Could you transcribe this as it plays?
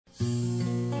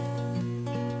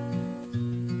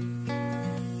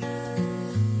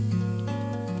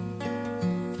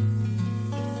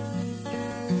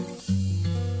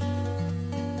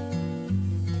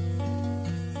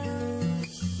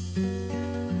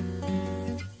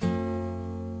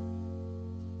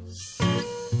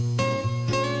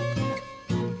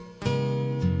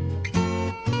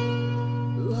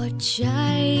What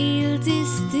child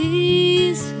is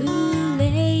this who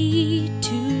lay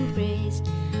to rest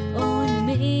on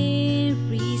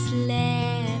Mary's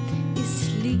lap is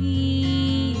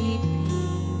sleeping,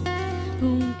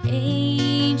 whom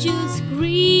angels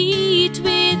greet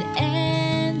with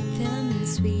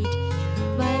anthems sweet,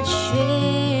 while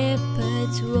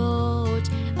shepherds watch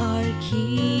are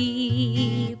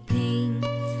keeping?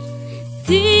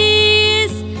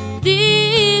 This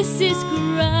is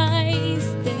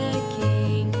Christ the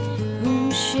King,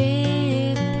 whom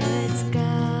shepherds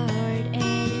guard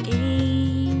and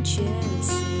angels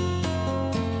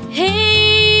sing.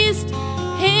 Haste,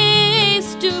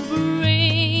 haste to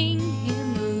bring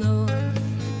him, Lord,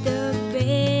 the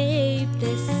babe,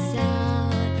 the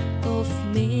Son of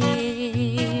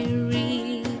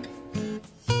Mary.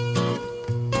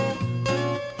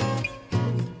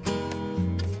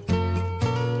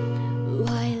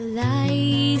 While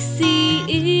I see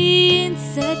in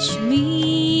such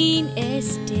mean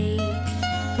estate,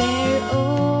 where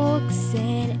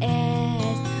oxen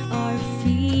as are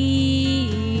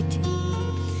feeding,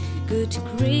 good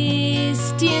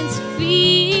Christians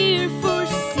fear for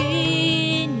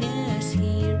sinners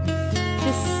here.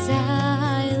 The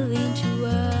silent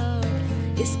world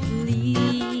is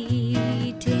pleading.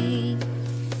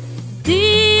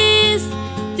 This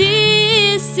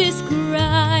is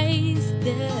Christ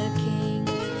the King,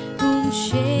 whom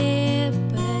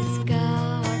shepherds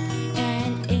guard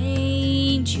and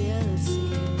angels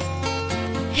sing.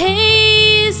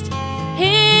 Haste,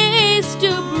 haste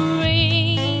to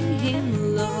bring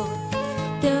him, Lord,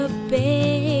 the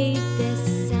babe, the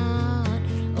Son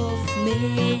of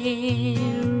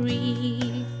Mary.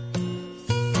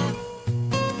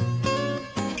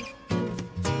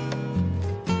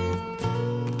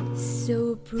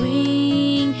 So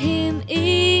bring him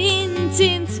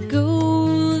incense,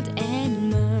 gold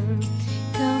and myrrh,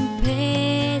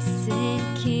 compass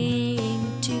and king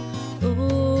to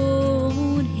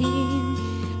own him,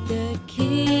 the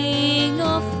King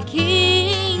of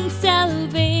kings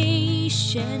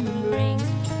salvation bring.